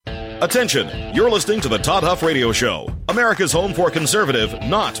Attention, you're listening to the Todd Huff Radio Show, America's home for conservative,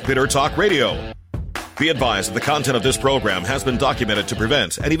 not bitter talk radio. Be advised that the content of this program has been documented to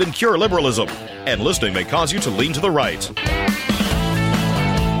prevent and even cure liberalism, and listening may cause you to lean to the right.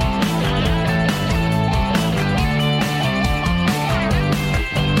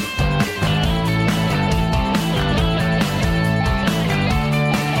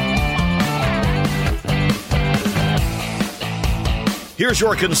 Here's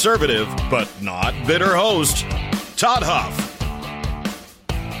your conservative, but not bitter host, Todd Huff.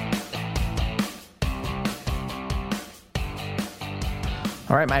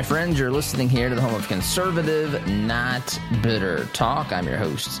 All right, my friends, you're listening here to the home of conservative, not bitter talk. I'm your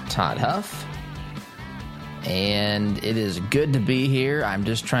host, Todd Huff, and it is good to be here. I'm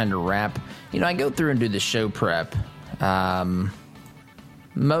just trying to wrap. I go through and do the show prep.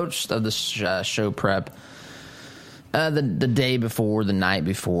 Most of the show prep the day before, the night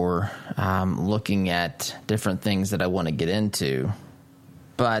before, looking at different things that I want to get into.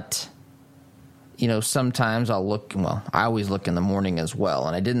 But, sometimes I always look in the morning as well.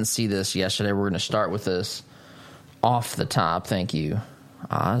 And I didn't see this yesterday. We're going to start with this off the top. Thank you,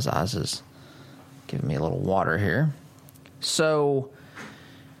 Oz. Oz is giving me a little water here. So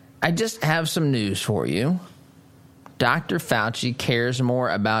I just have some news for you. Dr. Fauci cares more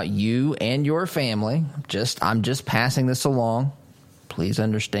about you and your family. I'm just passing this along. Please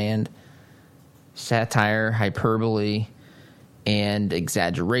understand satire, hyperbole, and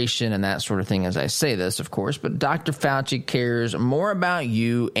exaggeration and that sort of thing as I say this, of course. But Dr. Fauci cares more about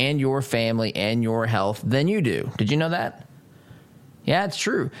you and your family and your health than you do. Did you know that? Yeah, it's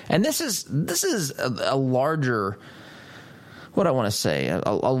true. And this is a larger, what I want to say,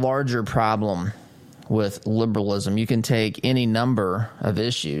 a larger problem with liberalism. You can take any number of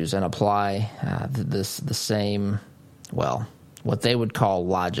issues and apply the same, what they would call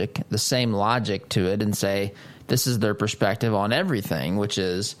logic, the same logic to it, and say this is their perspective on everything, which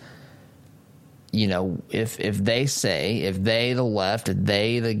is, if they, the left, if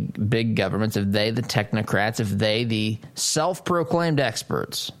they, the big governments, if they, the technocrats, if they, the self-proclaimed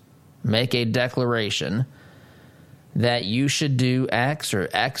experts, make a declaration that you should do X, or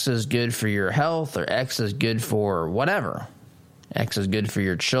X is good for your health, or X is good for whatever. X is good for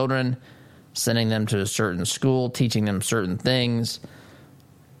your children, sending them to a certain school, teaching them certain things,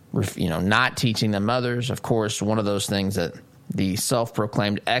 not teaching them others. Of course, one of those things that the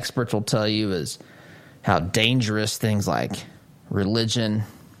self-proclaimed experts will tell you is how dangerous things like religion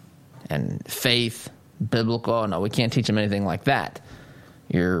and faith, biblical, no, we can't teach them anything like that.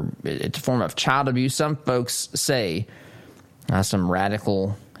 It's a form of child abuse. Some folks say some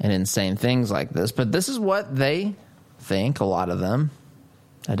radical and insane things like this, but this is what they think, a lot of them.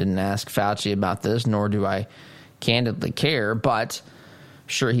 I didn't ask Fauci about this, nor do I candidly care, but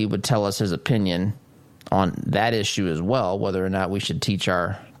sure he would tell us his opinion on that issue as well, whether or not we should teach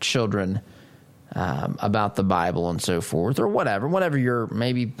our children about the Bible and so forth, or whatever your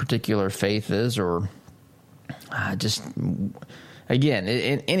maybe particular faith is, or just... Again,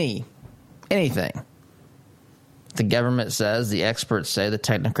 in anything, the government says, the experts say, the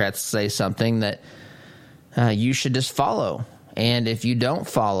technocrats say something that you should just follow. And if you don't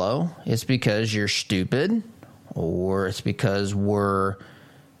follow, it's because you're stupid, or it's because we're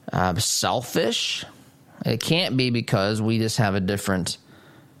selfish. It can't be because we just have a different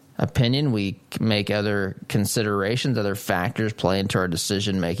opinion. We make other considerations, other factors play into our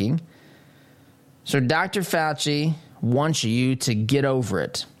decision making. So Dr. Fauci wants you to get over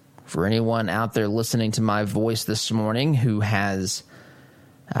it. For anyone out there listening to my voice this morning who has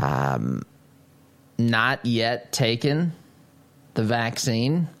not yet taken the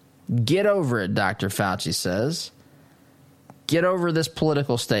vaccine, get over it, Dr. Fauci says. Get over this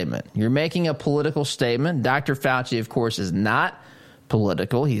political statement. You're making a political statement. Dr. Fauci, of course, is not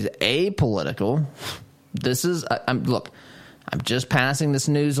political. He's apolitical. Look, I'm just passing this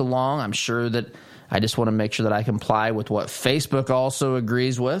news along. I'm sure that I just want to make sure that I comply with what Facebook also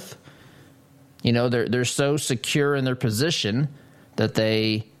agrees with. They're so secure in their position that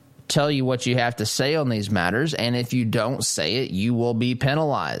they tell you what you have to say on these matters, and if you don't say it, you will be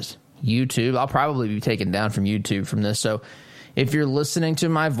penalized. YouTube, I'll probably be taken down from YouTube from this. So if you're listening to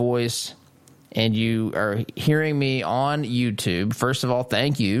my voice and you are hearing me on YouTube, first of all,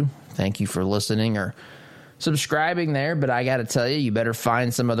 thank you. Thank you for listening or subscribing there, but I got to tell you, you better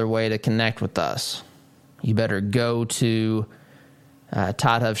find some other way to connect with us. You better go to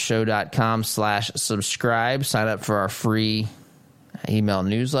ToddHuffShow.com/subscribe. Sign up for our free email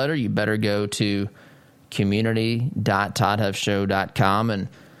newsletter. You better go to community.toddhuffshow.com and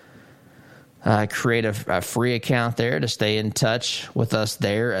create a free account there to stay in touch with us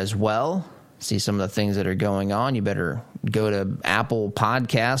there as well. See some of the things that are going on. You better go to Apple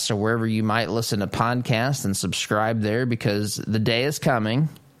Podcasts or wherever you might listen to podcasts and subscribe there, because the day is coming,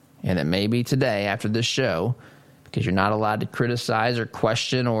 and it may be today after this show, because you're not allowed to criticize or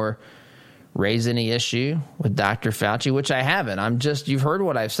question or raise any issue with Dr. Fauci, which I haven't. You've heard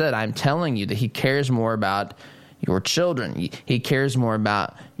what I've said. I'm telling you that he cares more about your children. He cares more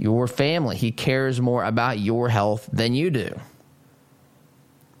about your family. He cares more about your health than you do.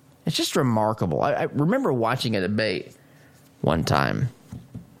 It's just remarkable. I remember watching a debate one time.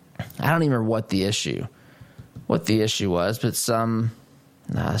 I don't even remember what the issue was, but some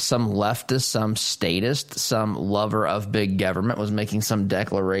leftist, some statist, some lover of big government was making some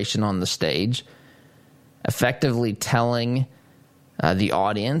declaration on the stage, effectively telling the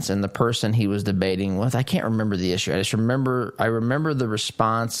audience and the person he was debating with. I can't remember the issue. I remember the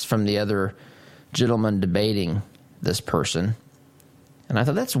response from the other gentleman debating this person. And I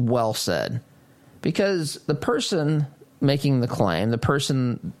thought, that's well said, because the person making the claim, the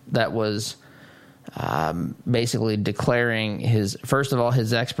person that was basically declaring first of all,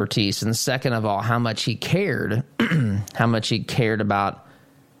 his expertise, and second of all, how much he cared, about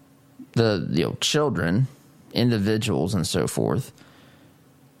the children, individuals, and so forth.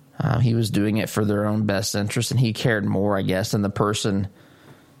 He was doing it for their own best interest, and he cared more, I guess, than the person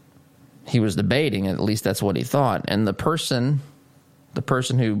he was debating. At least that's what he thought. And the person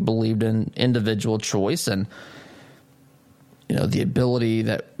who believed in individual choice and the ability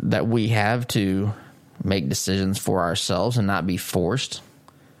that we have to make decisions for ourselves and not be forced,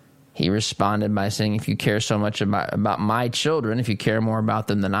 he responded by saying, if you care so much about my children, if you care more about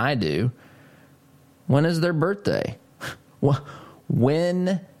them than I do, when is their birthday?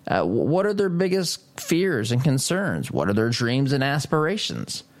 When? What are their biggest fears and concerns? What are their dreams and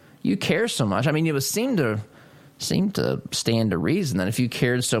aspirations? You care so much. I mean, it would seem to stand to reason that if you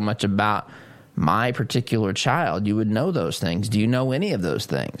cared so much about my particular child, you would know those things. Do you know any of those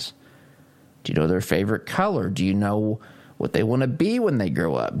things? Do you know their favorite color? Do you know what they want to be when they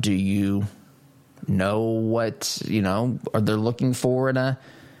grow up? Do you know what, are they looking for in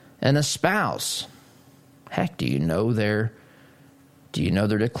a spouse? Heck, do you know their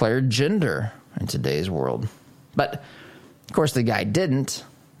declared gender in today's world? But of course the guy didn't.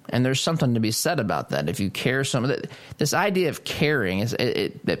 And there's something to be said about that. If you care this idea of caring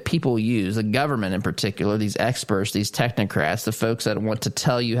that people use, the government in particular, these experts, these technocrats, the folks that want to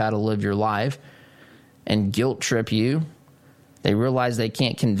tell you how to live your life and guilt trip you. They realize they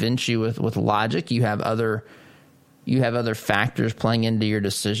can't convince you with logic. You have other factors playing into your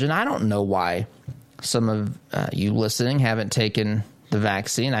decision. I don't know why some of you listening haven't taken the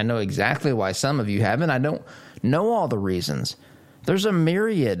vaccine. I know exactly why some of you haven't. I don't know all the reasons. There's a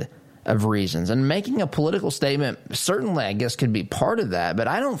myriad of reasons, and making a political statement certainly, I guess, could be part of that, but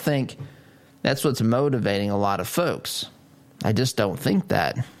I don't think that's what's motivating a lot of folks. I just don't think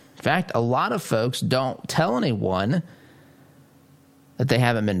that. In fact, a lot of folks don't tell anyone that they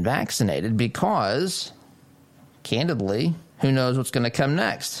haven't been vaccinated because, candidly, who knows what's going to come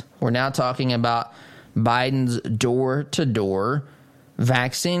next? We're now talking about Biden's door-to-door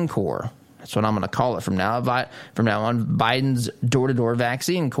vaccine corps. That's what I'm going to call it from now on. Biden's door-to-door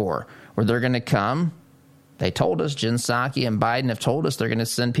vaccine corps, where they're going to come. They told us, Jen Psaki and Biden have told us, they're going to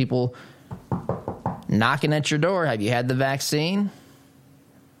send people knocking at your door. Have you had the vaccine?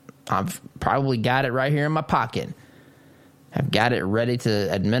 I've probably got it right here in my pocket. I've got it ready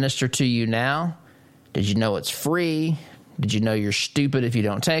to administer to you now. Did you know it's free? Did you know you're stupid if you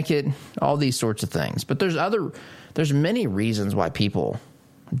don't take it? All these sorts of things. But there's many reasons why people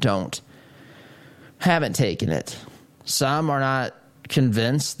haven't taken it. Some are not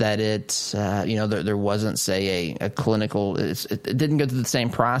convinced that it's, there wasn't, say, a clinical, it didn't go through the same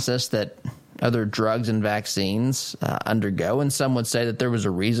process that other drugs and vaccines undergo. And some would say that there was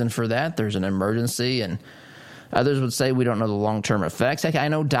a reason for that. There's an emergency. And others would say we don't know the long-term effects. Heck, I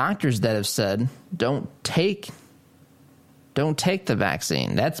know doctors that have said, don't take the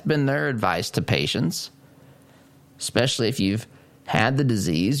vaccine. That's been their advice to patients, especially if you've had the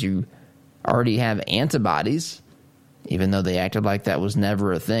disease, you already have antibodies, even though they acted like that was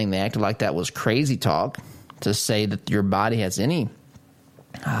never a thing. They acted like that was crazy talk to say that your body has any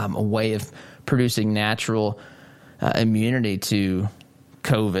a way of producing natural immunity to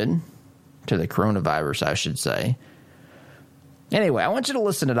COVID, to the coronavirus, I should say. Anyway, I want you to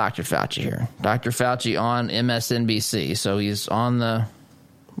listen to Dr. Fauci here. Dr. Fauci on MSNBC. So he's on the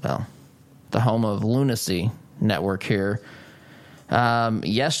home of Lunacy Network here.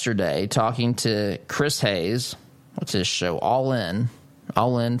 Yesterday, talking to Chris Hayes, what's his show, All In,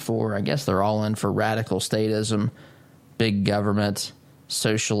 all in for, I guess they're all in for radical statism, big government,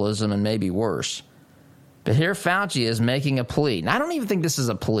 socialism, and maybe worse. But here Fauci is making a plea. And I don't even think this is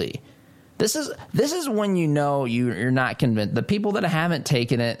a plea. This is when you know you're not convinced. The people that haven't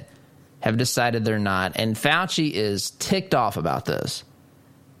taken it have decided they're not. And Fauci is ticked off about this.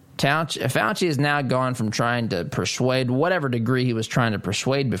 Fauci has now gone from trying to persuade whatever degree he was trying to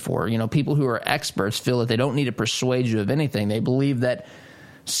persuade before. You know, people who are experts feel that they don't need to persuade you of anything. They believe that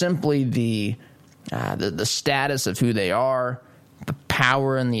simply the status of who they are, the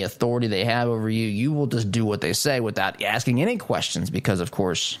power and the authority they have over you, you will just do what they say without asking any questions because, of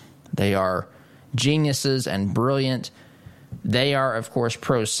course, they are geniuses and brilliant. They are, of course,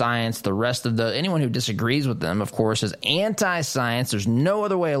 pro-science. The rest of anyone who disagrees with them, of course, is anti-science. There's no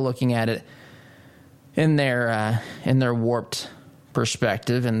other way of looking at it in their warped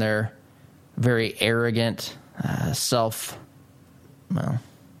perspective, in their very arrogant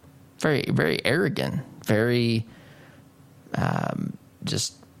very, very arrogant, very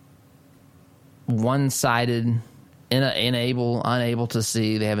just one-sided, unable to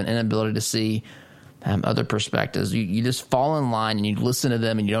see. They have an inability to see other perspectives. You just fall in line and you listen to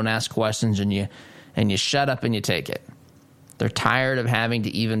them and you don't ask questions and you shut up and you take it. They're tired of having to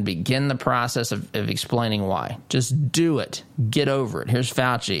even begin the process of explaining why. Just do it. Get over it. Here's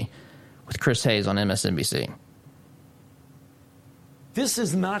Fauci with Chris Hayes on MSNBC. This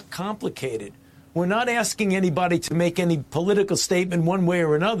is not complicated. We're not asking anybody to make any political statement one way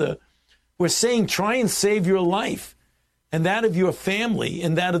or another. We're saying try and save your life and that of your family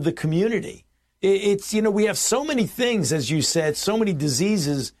and that of the community. It's, we have so many things, as you said, so many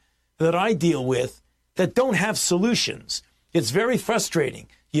diseases that I deal with that don't have solutions. It's very frustrating.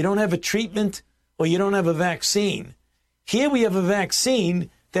 You don't have a treatment or you don't have a vaccine. Here we have a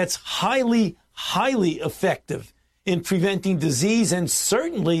vaccine that's highly, highly effective in preventing disease and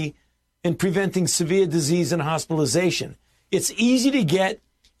certainly in preventing severe disease and hospitalization. It's easy to get,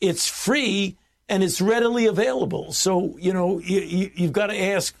 it's free, and it's readily available. So, you've got to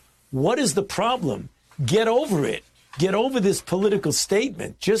ask, what is the problem? Get over it. Get over this political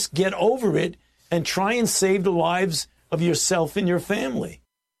statement. Just get over it and try and save the lives of yourself and your family.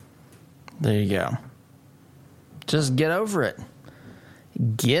 There you go. Just get over it.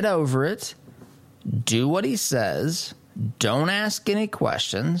 Get over it. Do what he says. Don't ask any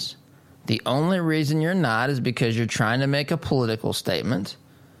questions. The only reason you're not is because you're trying to make a political statement.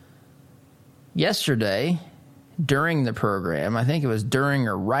 Yesterday, during the program, I think it was during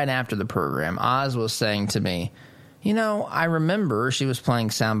or right after the program, Oz was saying to me, I remember, she was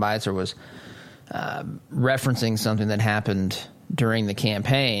playing sound bites or was referencing something that happened during the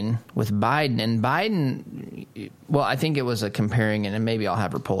campaign with Biden. And Biden, well, I think it was a comparing, and maybe I'll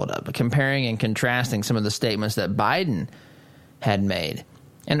have her pull it up, but comparing and contrasting some of the statements that Biden had made.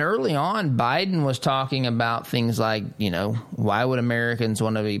 And early on, Biden was talking about things like, why would Americans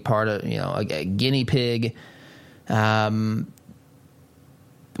want to be part of, a guinea pig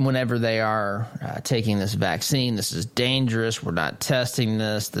whenever they are taking this vaccine? This is dangerous. We're not testing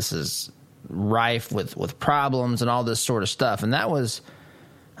this. This is rife with problems and all this sort of stuff. And that was,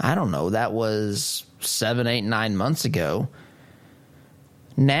 that was 7, 8, 9 months ago.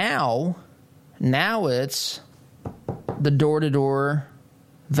 Now it's the door-to-door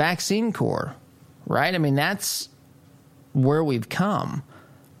vaccine core, right? I mean, that's where we've come.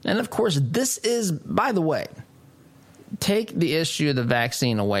 And of course, this is, by the way, take the issue of the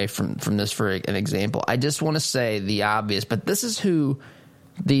vaccine away from this for an example. I just want to say the obvious, but this is who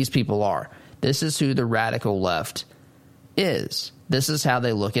these people are. This is who the radical left is. This is how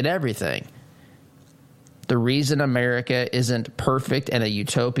they look at everything. The reason America isn't perfect and a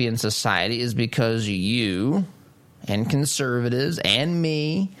utopian society is because you and conservatives and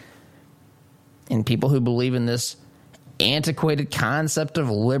me and people who believe in this antiquated concept of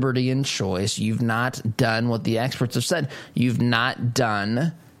liberty and choice, you've not done what the experts have said. You've not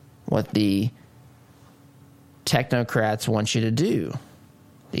done what the technocrats want you to do.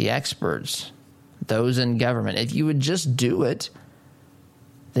 The experts, those in government. If you would just do it,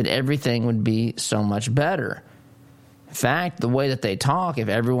 then everything would be so much better. In fact, the way that they talk, if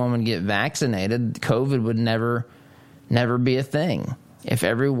everyone would get vaccinated, COVID would never be a thing. If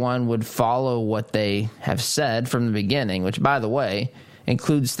everyone would follow what they have said from the beginning, which, by the way,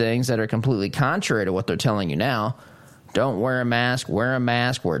 includes things that are completely contrary to what they're telling you now. Don't wear a mask, wear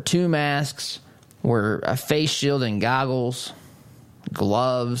 2 masks, wear a face shield and goggles,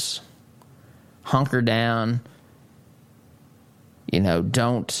 gloves, hunker down.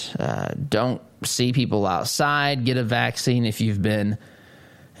 Don't see people outside. Get a vaccine if you've had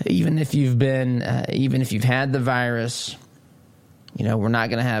the virus. We're not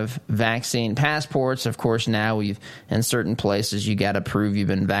going to have vaccine passports. Of course, now in certain places, you got to prove you've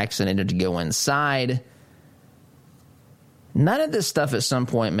been vaccinated to go inside. None of this stuff at some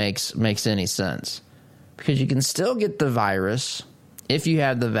point makes any sense, because you can still get the virus if you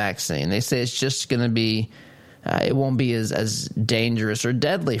have the vaccine. They say it's just going to be, it won't be as dangerous or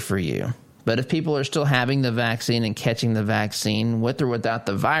deadly for you. But if people are still having the vaccine and catching the vaccine with or without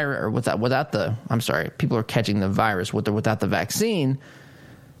the virus, or people are catching the virus with or without the vaccine,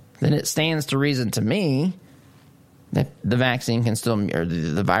 then it stands to reason to me that the vaccine can still, or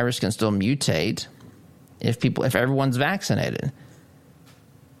the virus can still mutate if everyone's vaccinated.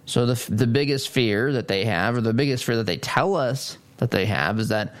 So the biggest fear that they have, or the biggest fear that they tell us that they have, is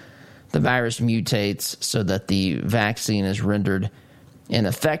that the virus mutates so that the vaccine is rendered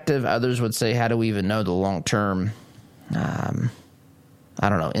ineffective. Others would say, how do we even know the long-term,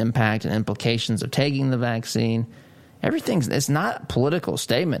 impact and implications of taking the vaccine? It's not a political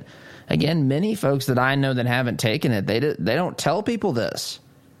statement. Again, many folks that I know that haven't taken it, they don't tell people this.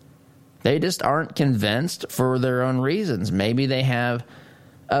 They just aren't convinced for their own reasons. Maybe they have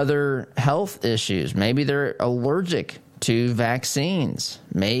other health issues. Maybe they're allergic to vaccines.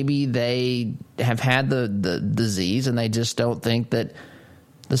 Maybe they have had the disease and they just don't think that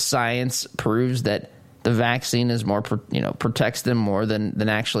the science proves that the vaccine is more, protects them more than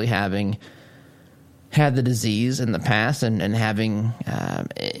actually having had the disease in the past and having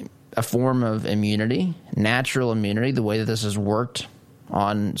a form of immunity, natural immunity, the way that this has worked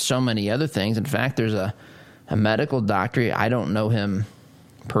on so many other things. In fact, there's a medical doctor. I don't know him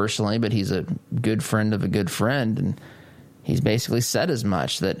personally, but he's a good friend of a good friend, and he's basically said as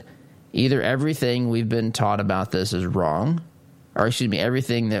much, that either everything we've been taught about this is wrong, or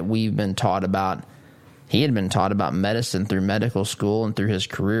everything that we've been taught about, he had been taught about medicine through medical school and through his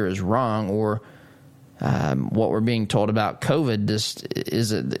career, is wrong, or what we're being told about COVID just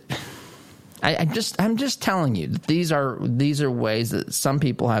isn't. I'm just telling you that these are ways that some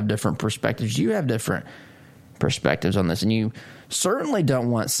people have different perspectives. You have different perspectives on this, and you certainly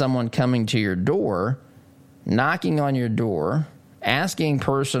don't want someone coming to your door, knocking on your door, asking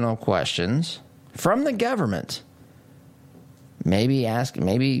personal questions from the government. Maybe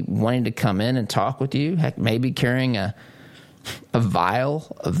wanting to come in and talk with you. Heck, maybe carrying a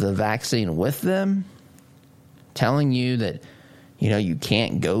vial of the vaccine with them, telling you that you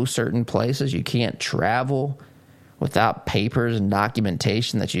can't go certain places, you can't travel without papers and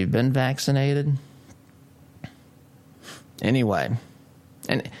documentation that you've been vaccinated. Anyway,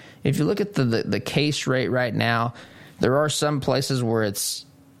 and if you look at the case rate right now, there are some places where it's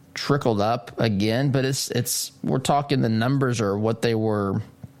trickled up again, but we're talking the numbers are what they were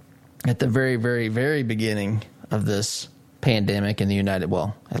at the very, very, very beginning of this pandemic in the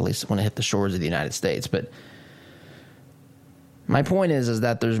at least when it hit the shores of the United States. But my point is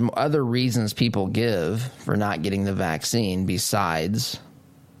that there's other reasons people give for not getting the vaccine besides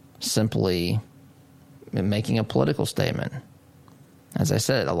simply making a political statement. As I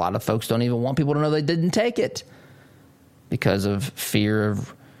said, a lot of folks don't even want people to know they didn't take it because of fear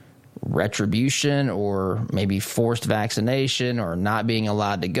of retribution, or maybe forced vaccination, or not being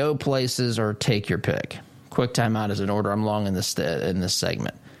allowed to go places, or take your pick. Quick timeout is in order. I'm long in this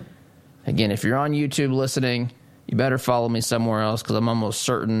segment. Again, if you're on YouTube listening, you better follow me somewhere else, because I'm almost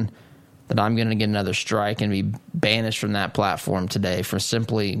certain that I'm going to get another strike and be banished from that platform today for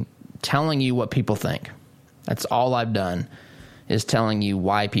simply telling you what people think. That's all I've done, is telling you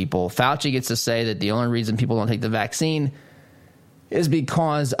why people. Fauci gets to say that the only reason people don't take the vaccine is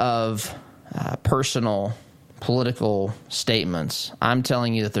because of personal political statements. I'm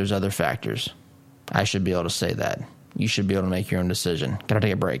telling you that there's other factors. I should be able to say that. You should be able to make your own decision. Got to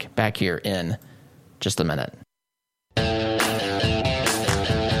take a break. Back here in just a minute.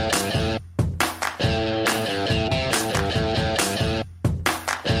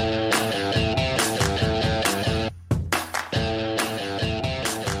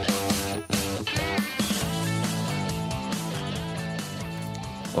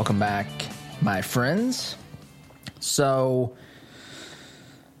 Welcome back, my friends. So,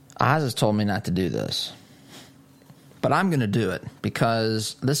 Oz has told me not to do this, but I'm going to do it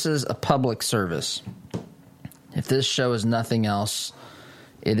because this is a public service. If this show is nothing else,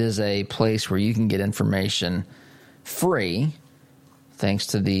 it is a place where you can get information free, thanks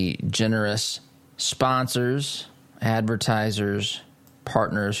to the generous sponsors, advertisers,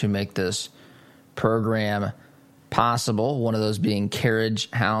 partners who make this program possible, one of those being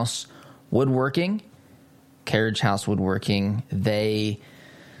Carriage House Woodworking. Carriage House Woodworking, they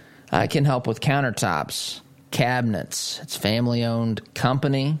can help with countertops, cabinets. It's a family-owned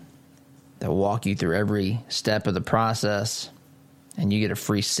company. They'll walk you through every step of the process. and you get a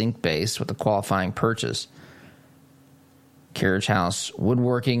free sink base with a qualifying purchase. Carriage House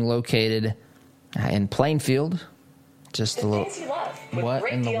Woodworking, located in Plainfield. Just a little. What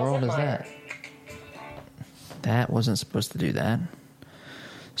in the world is that? That wasn't supposed to do that.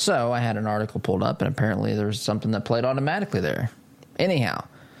 So I had an article pulled up, and apparently there's something that played automatically there. Anyhow,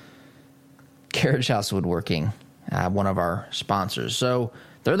 Carriage House Woodworking, one of our sponsors. So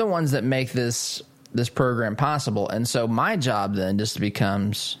they're the ones that make this program possible. And so my job then just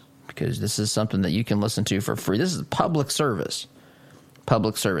becomes, because this is something that you can listen to for free. This is public service.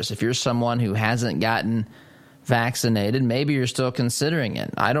 Public service. If you're someone who hasn't gotten vaccinated, maybe you're still considering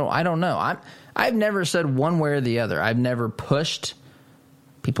it. I don't know. I've never said one way or the other. I've never pushed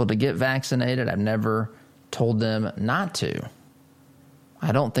people to get vaccinated. I've never told them not to.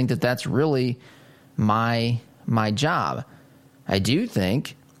 I don't think that that's really my job. I do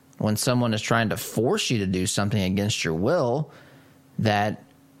think when someone is trying to force you to do something against your will, that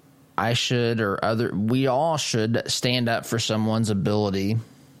I should, we all should stand up for someone's ability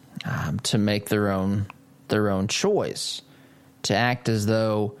to make their own choice, to act as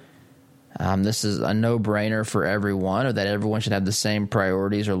though this is a no-brainer for everyone, or that everyone should have the same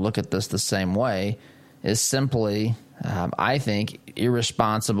priorities or look at this the same way, is simply, I think,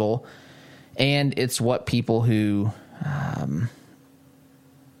 irresponsible. And it's what people who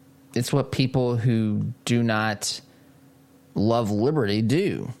do not love liberty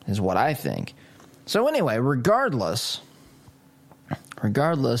do, is what I think. So anyway, regardless,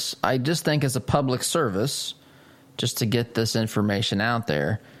 I just think as a public service, just to get this information out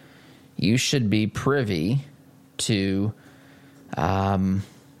there, you should be privy to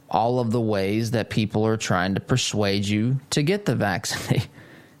all of the ways that people are trying to persuade you to get the vaccine.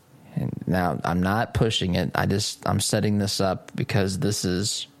 Now, I'm not pushing it. I'm setting this up because this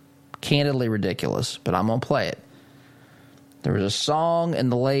is candidly ridiculous, but I'm going to play it. There was a song in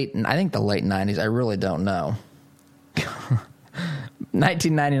the late 90s. I really don't know.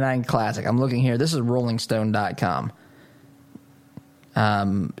 1999 classic. I'm looking here. This is RollingStone.com.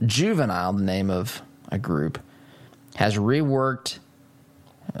 Juvenile, the name of a group, has reworked,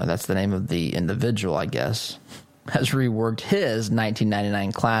 that's the name of the individual, I guess, has reworked his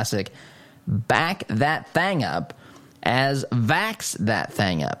 1999 classic, Back That Thing Up, as Vax That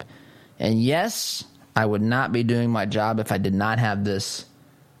Thing Up. And yes, I would not be doing my job if I did not have this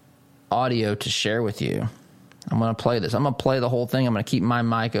audio to share with you. I'm going to play this. I'm going to play the whole thing. I'm going to keep my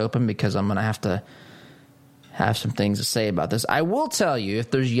mic open because I'm going to have some things to say about this. I will tell you, if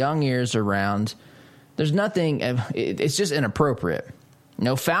there's young ears around, there's nothing, it's just inappropriate.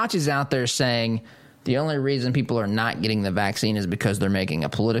 Fauci's out there saying the only reason people are not getting the vaccine is because they're making a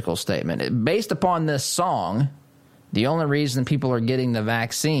political statement. Based upon this song, the only reason people are getting the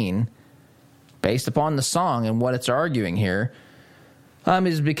vaccine, based upon the song and what it's arguing here,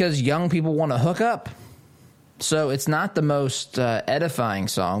 is because young people want to hook up. So it's not the most edifying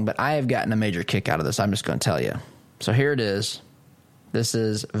song, but I have gotten a major kick out of this. I'm just going to tell you. So here it is. This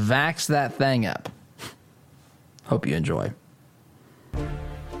is Vax That Thing Up. Hope you enjoy.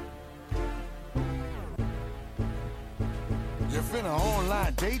 You finna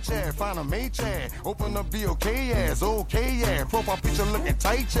online date chat, find a mate chat, open up BOK ass, okay yeah, profile picture looking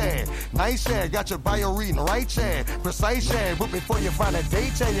tight chat, nice chat, got your bio reading right chat, precise chat, but before you find a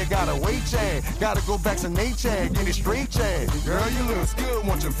date chat, you gotta wait chat, gotta go vaccinate chat, get it straight chat, girl you look good,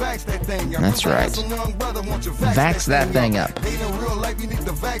 want you vax that thing up. That's right. Vax that thing up. Ain't in real life, you need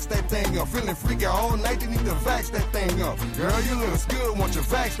to vax that thing up, feeling freaky all night, you need to vax that thing up, girl you look good, want you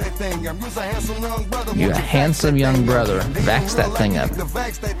vax that thing up, you's a handsome young brother, you a handsome young brother, vax that thing up.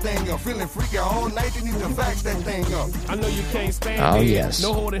 Oh yes.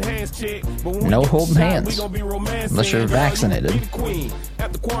 No holding hands, chick. No holding hands. Unless you're vaccinated.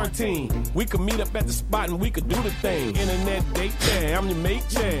 After quarantine, we could meet up at the spot and we could do the thing. Internet date chat, I'm your mate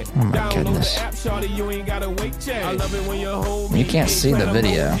chat. Oh my Download goodness. the app, shawty, you ain't gotta wait chat. I love it when you hold me. You can't see the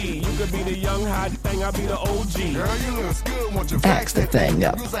video. You could be the young hot thing, I'll be the OG. Girl, you look good, want you Vax that thing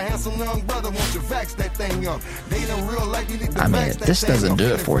up. You's a handsome young brother, want you vax that thing up. I mean, this doesn't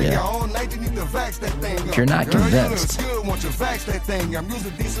do it for you. If you're not convinced.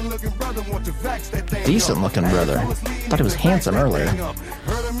 Decent looking brother. Thought he was handsome earlier. A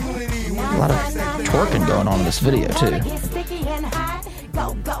lot of twerking going on in this video too.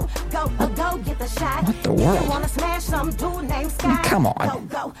 What the world? Come on.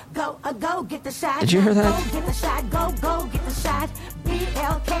 Did you hear that?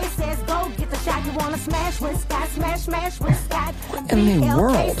 What in the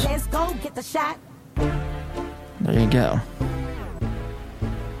world? There you go.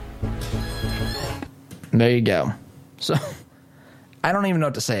 There you go. So I don't even know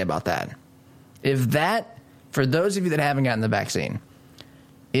what to say about that. If that, for those of you that haven't gotten the vaccine,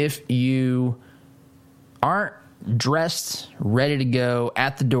 if you aren't dressed, ready to go,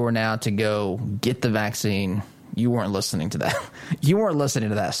 at the door now to go get the vaccine, you weren't listening to that. You weren't listening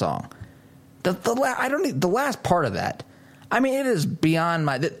to that song. The last part of that, I mean, it is beyond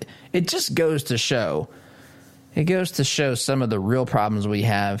it just goes to show. It goes to show some of the real problems we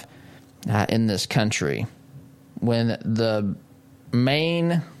have in this country when the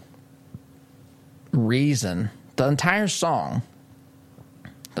main reason, the entire song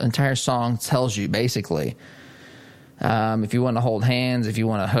tells you basically, if you want to hold hands, if you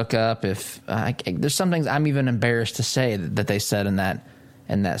want to hook up, there's some things I'm even embarrassed to say that they said in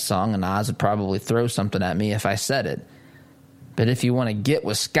that song, and Oz would probably throw something at me if I said it. But if you want to get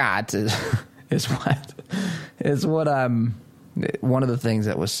with Scott is what one of the things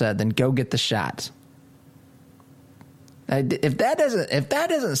that was said, then go get the shot. If that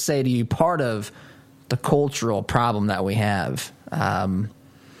doesn't say to you part of the cultural problem that we have,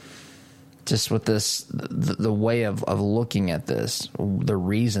 just with this, the way of looking at this,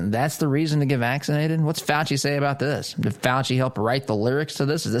 that's the reason to get vaccinated. What's Fauci say about this? Did Fauci help write the lyrics to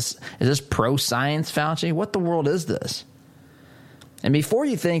this? Is this pro-science Fauci? What the world is this? And before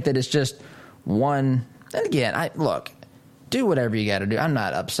you think that it's just one, and again, do whatever you got to do. I'm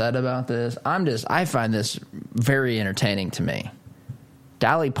not upset about this. I find this very entertaining to me.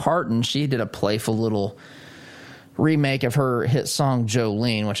 Dolly Parton, she did a playful little remake of her hit song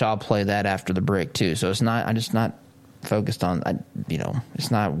Jolene, which I'll play that after the break too. So I'm just not focused on, it's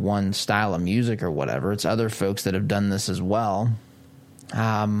not one style of music or whatever. It's other folks that have done this as well.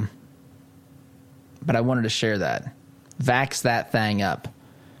 But I wanted to share that. Vax that thing up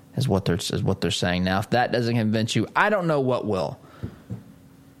is what they're saying. Now, if that doesn't convince you, I don't know what will.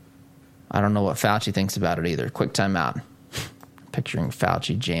 I don't know what Fauci thinks about it either. Quick time out. Picturing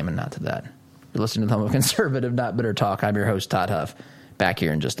Fauci jamming out to that. You're listening to the Home of Conservative, Not Bitter Talk. I'm your host, Todd Huff. Back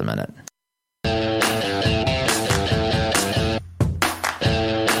here in just a minute.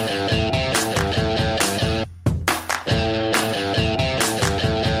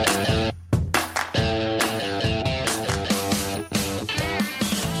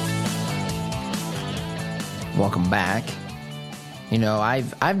 Welcome back.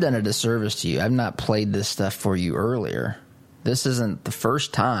 I've done a disservice to you. I've not played this stuff for you earlier. This isn't the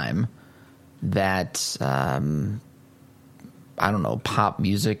first time that, pop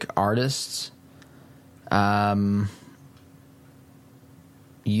music artists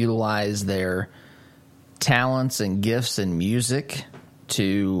utilize their talents and gifts in music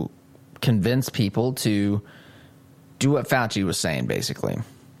to convince people to do what Fauci was saying, basically.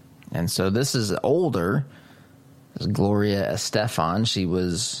 And so this is older. This is Gloria Estefan. She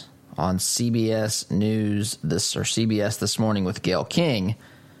was on CBS News CBS This Morning with Gayle King.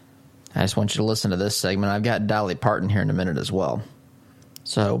 I just want you to listen to this segment. I've got Dolly Parton here in a minute as well.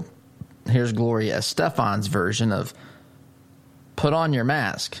 So here's Gloria Estefan's version of Put On Your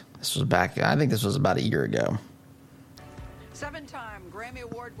Mask. This was I think this was about a year ago. 7-time Grammy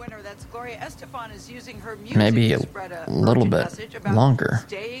Award winner, that's Gloria Estefan, is using her music maybe to a spread a little bit message about longer.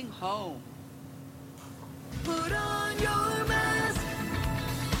 Staying home. Put on your mask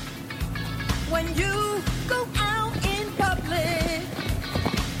when you go out in public.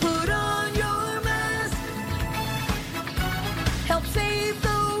 Put on your mask. Help save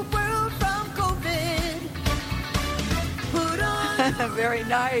the world from COVID. Put on. Very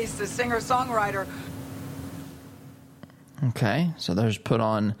nice. The singer-songwriter. Okay, so there's Put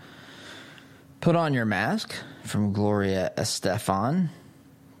On Your Mask from Gloria Estefan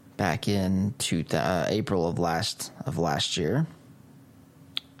back in April of last year.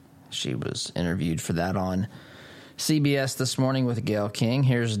 She was interviewed for that on CBS This Morning with Gayle King.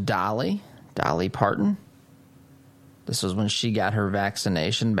 Here's Dolly Parton. This was when she got her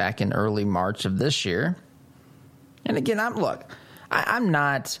vaccination back in early March of this year. And again,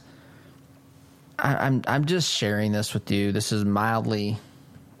 I'm just sharing this with you. This is mildly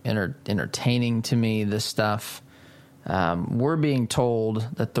entertaining to me, this stuff. We're being told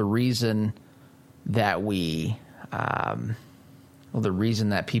that the reason that the reason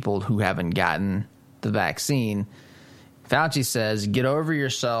that people who haven't gotten the vaccine, Fauci says, get over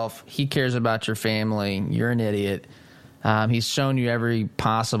yourself. He cares about your family. You're an idiot. He's shown you every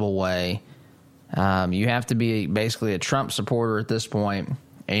possible way. You have to be basically a Trump supporter at this point.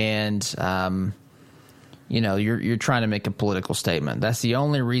 And, you're trying to make a political statement. That's the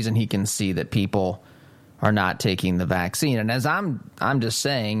only reason he can see that people are not taking the vaccine. And as I'm just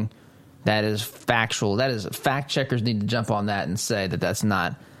saying, that is factual. That is, fact checkers need to jump on that and say that that's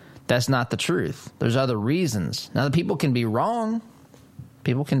not the truth. There's other reasons. Now, the people can be wrong.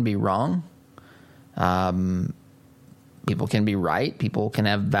 People can be wrong. People can be right. People can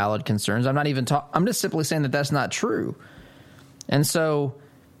have valid concerns. I'm just simply saying that that's not true. And so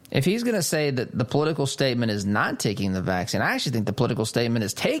if he's going to say that the political statement is not taking the vaccine, I actually think the political statement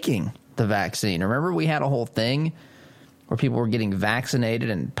is taking the vaccine. Remember, we had a whole thing where people were getting vaccinated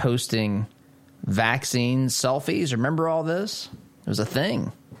and posting vaccine selfies. Remember all this? It was a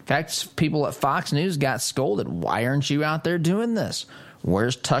thing. In fact, people at Fox News got scolded. Why aren't you out there doing this?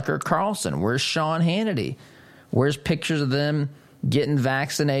 Where's Tucker Carlson? Where's Sean Hannity? Where's pictures of them getting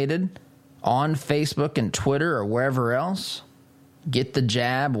vaccinated on Facebook and Twitter or wherever else? Get the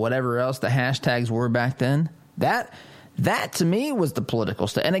jab, whatever else the hashtags were back then. That to me was the political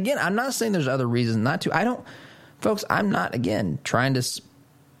stuff. And again, I'm not saying there's other reasons not to. Folks, I'm not, again, trying to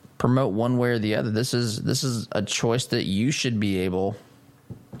promote one way or the other. This is a choice that you should be able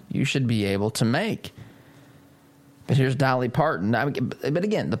to make. But here's Dolly Parton. But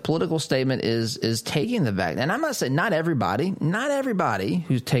again, the political statement is taking the vaccine. And I'm not saying not everybody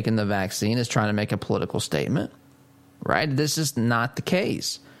who's taken the vaccine is trying to make a political statement, right? This is not the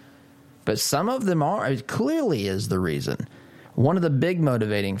case. But some of them are. It clearly is the reason. One of the big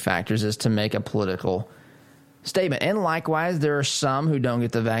motivating factors is to make a political statement. And likewise, there are some who don't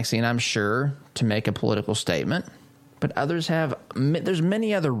get the vaccine, I'm sure, to make a political statement. But others have, there's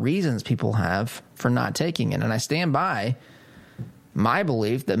many other reasons people have for not taking it. And I stand by my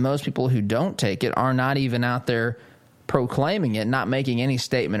belief that most people who don't take it are not even out there proclaiming it, not making any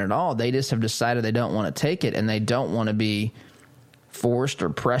statement at all. They just have decided they don't want to take it, and they don't want to be forced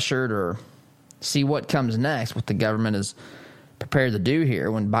or pressured or see what comes next, what the government is prepared to do here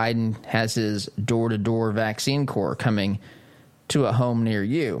when Biden has his door-to-door vaccine corps coming to a home near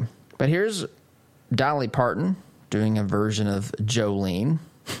you. But here's Dolly Parton doing a version of Jolene.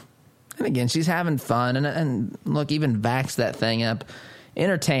 And again, she's having fun. And look, even vax that thing up.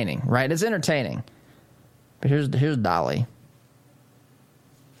 Entertaining, right? It's entertaining. But here's Dolly.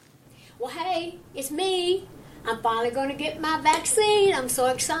 Well, hey, it's me. I'm finally going to get my vaccine. I'm so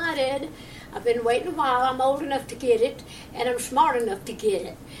excited. I've been waiting a while. I'm old enough to get it, and I'm smart enough to get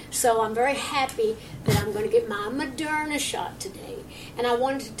it. So I'm very happy that I'm going to get my Moderna shot today. And I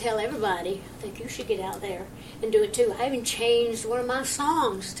wanted to tell everybody, I think you should get out there and do it too. I even changed one of my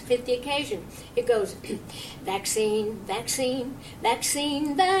songs to fit the occasion. It goes, vaccine, vaccine,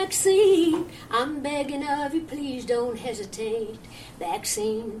 vaccine, vaccine. I'm begging of you, please don't hesitate.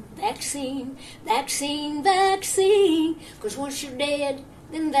 Vaccine, vaccine, vaccine, vaccine. Because once you're dead,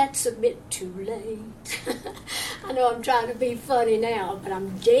 then that's a bit too late. I know I'm trying to be funny now, but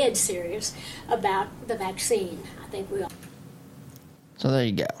I'm dead serious about the vaccine. I think we all. So there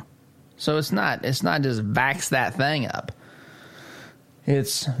you go. So it's not just vax that thing up.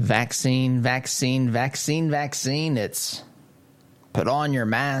 It's vaccine, vaccine, vaccine, vaccine. It's put on your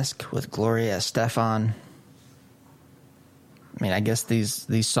mask with Gloria Estefan. I mean, I guess these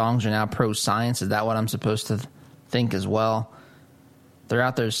songs are now pro-science. Is that what I'm supposed to think as well? They're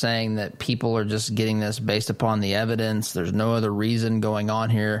out there saying that people are just getting this based upon the evidence. There's no other reason going on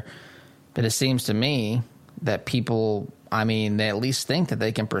here. But it seems to me that people, they at least think that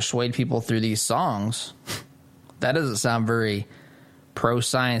they can persuade people through these songs. That doesn't sound very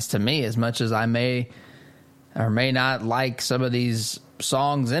pro-science to me, as much as I may or may not like some of these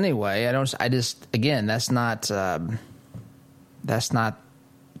songs anyway. Again, that's not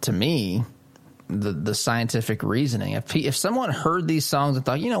to me the scientific reasoning. If someone heard these songs and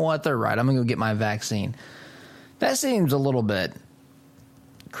thought, you know what, they're right, I'm going to go get my vaccine, that seems a little bit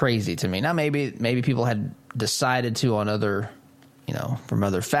crazy to me. Now, maybe people had decided to on other, from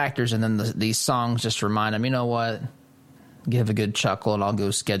other factors, and then these songs just remind them, you know what, give a good chuckle and I'll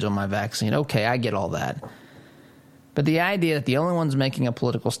go schedule my vaccine. Okay, I get all that. But the idea that the only ones making a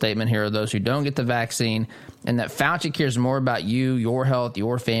political statement here are those who don't get the vaccine, and that Fauci cares more about you, your health,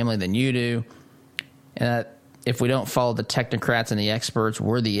 your family than you do, and that if we don't follow the technocrats and the experts,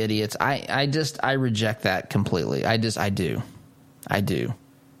 we're the idiots. I reject that completely. I do.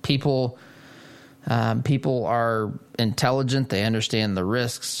 People are intelligent. They understand the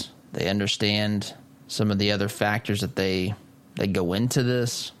risks. They understand some of the other factors that they go into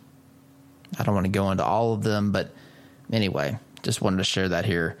this. I don't want to go into all of them, but anyway, just wanted to share that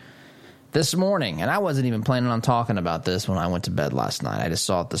here this morning. And I wasn't even planning on talking about this when I went to bed last night. I just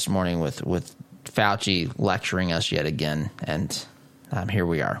saw it this morning with Fauci lecturing us yet again, and here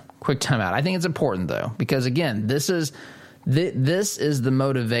we are. Quick timeout. I think it's important, though, because, again, this is the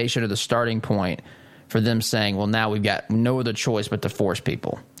motivation or the starting point for them saying, well, now we've got no other choice but to force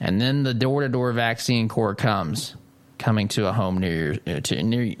people. And then the door-to-door vaccine corps coming to a home near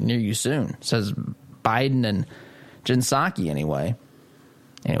you soon, says Biden and Jen Psaki anyway.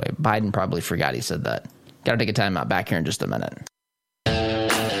 Anyway, Biden probably forgot he said that. Got to take a time out. Back here in just a minute.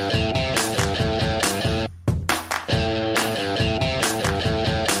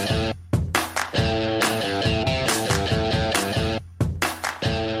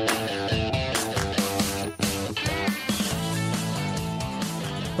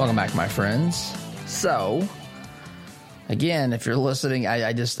 Welcome back, my friends. So, again, if you're listening,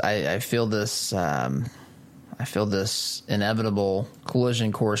 I feel this. I feel this inevitable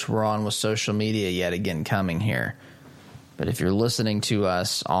collision course we're on with social media yet again coming here. But if you're listening to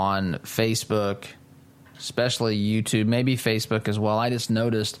us on Facebook, especially YouTube, maybe Facebook as well, I just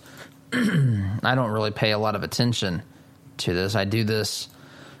noticed I don't really pay a lot of attention to this. I do this.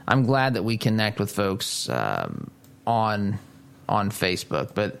 I'm glad that we connect with folks on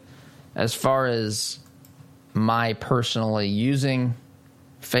Facebook. But as far as my personally using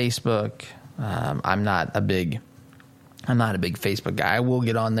Facebook, I'm not a big Facebook guy. I will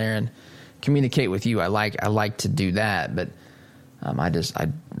get on there and communicate with you. I like to do that, but I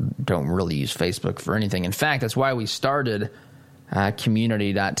don't really use Facebook for anything. In fact, that's why we started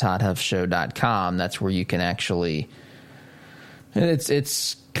community.toddhuffshow.com. That's where you can actually.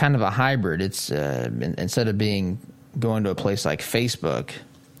 It's kind of a hybrid. It's instead of going to a place like Facebook,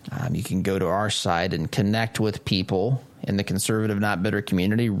 you can go to our site and connect with people in the conservative not bitter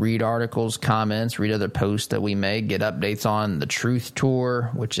community, read articles, comments, read other posts that we make, get updates on the Truth Tour,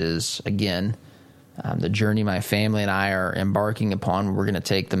 which is, again, the journey my family and I are embarking upon. We're going to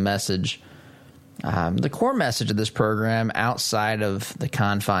take the message, the core message of this program outside of the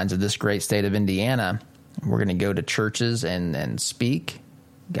confines of this great state of Indiana. We're going to go to churches and speak,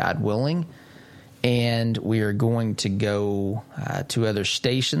 God willing. And we are going to go to other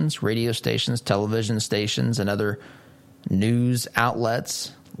stations, radio stations, television stations, and other news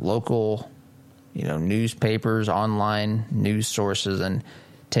outlets, local, newspapers, online news sources, and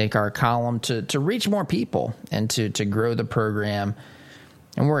take our column to reach more people and to grow the program.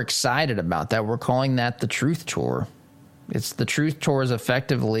 And we're excited about that. We're calling that the Truth Tour. It's the Truth Tour is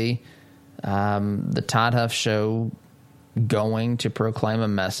effectively the Todd Huff Show going to proclaim a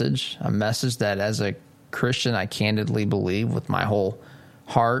message that as a Christian I candidly believe with my whole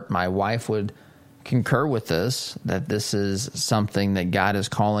heart. My wife would concur with this, that this is something that God is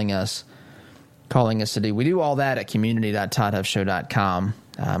calling us to do. We do all that at community.toddhuffshow.com.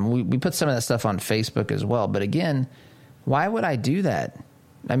 We put some of that stuff on Facebook as well. But again, why would I do that?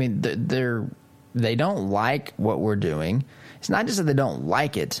 I mean, they don't like what we're doing. It's not just that they don't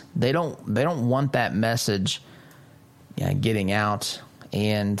like it. They don't want that message getting out,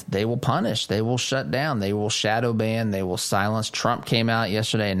 and they will punish. They will shut down. They will shadow ban. They will silence. Trump came out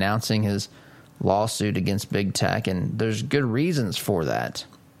yesterday announcing his lawsuit against big tech, and there's good reasons for that.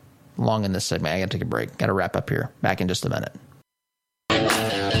 Long in this segment, I got to take a break. Got to wrap up here. Back in just a minute.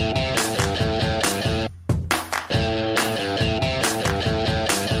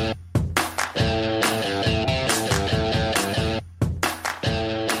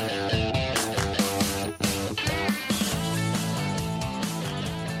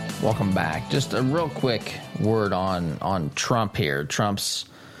 Welcome back. Just a real quick word on Trump here. Trump's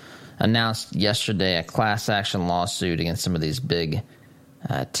announced yesterday a class action lawsuit against some of these big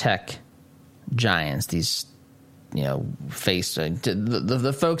tech giants, these,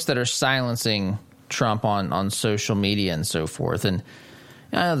 the folks that are silencing Trump on social media and so forth. And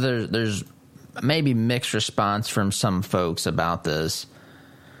there's maybe mixed response from some folks about this.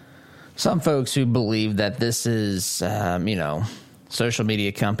 Some folks who believe that this is, social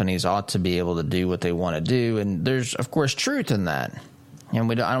media companies ought to be able to do what they want to do. And there's, of course, truth in that.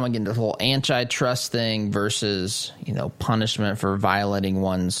 And I don't want to get into the whole antitrust thing versus, punishment for violating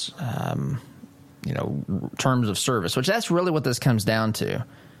one's, terms of service, which that's really what this comes down to.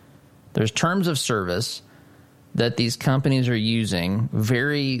 There's terms of service that these companies are using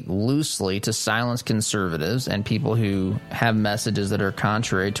very loosely to silence conservatives and people who have messages that are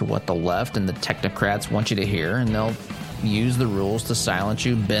contrary to what the left and the technocrats want you to hear, and they'll use the rules to silence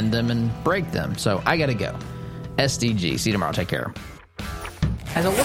you, bend them, and break them. So I got to go. SDG. See you tomorrow. Take care. As a